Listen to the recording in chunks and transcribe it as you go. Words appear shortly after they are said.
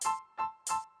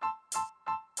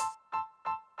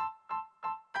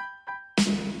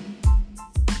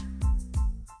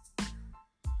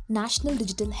National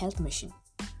Digital Health Mission.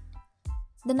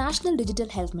 The National Digital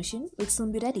Health Mission will soon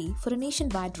be ready for a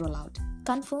nationwide rollout,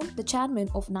 confirmed the Chairman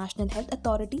of National Health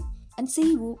Authority and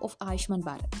CEO of Ayushman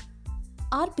Bharat.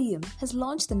 RPM has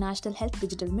launched the National Health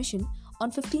Digital Mission on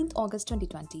 15th August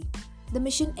 2020. The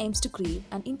mission aims to create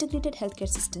an integrated healthcare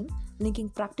system linking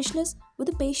practitioners with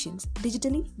the patients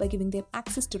digitally by giving them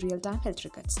access to real-time health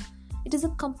records. It is a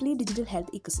complete digital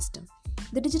health ecosystem.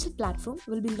 The digital platform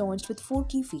will be launched with 4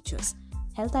 key features: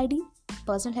 Health ID,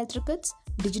 Personal Health Records,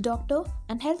 DigiDoctor,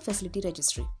 and Health Facility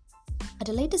Registry. At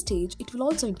a later stage, it will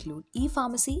also include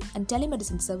e-pharmacy and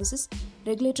telemedicine services,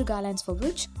 regulatory guidelines for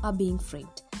which are being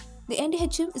framed. The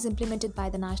NDHM is implemented by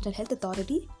the National Health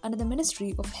Authority under the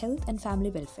Ministry of Health and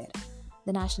Family Welfare.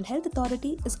 The National Health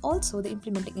Authority is also the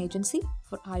implementing agency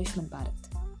for Ayushman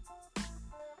Bharat.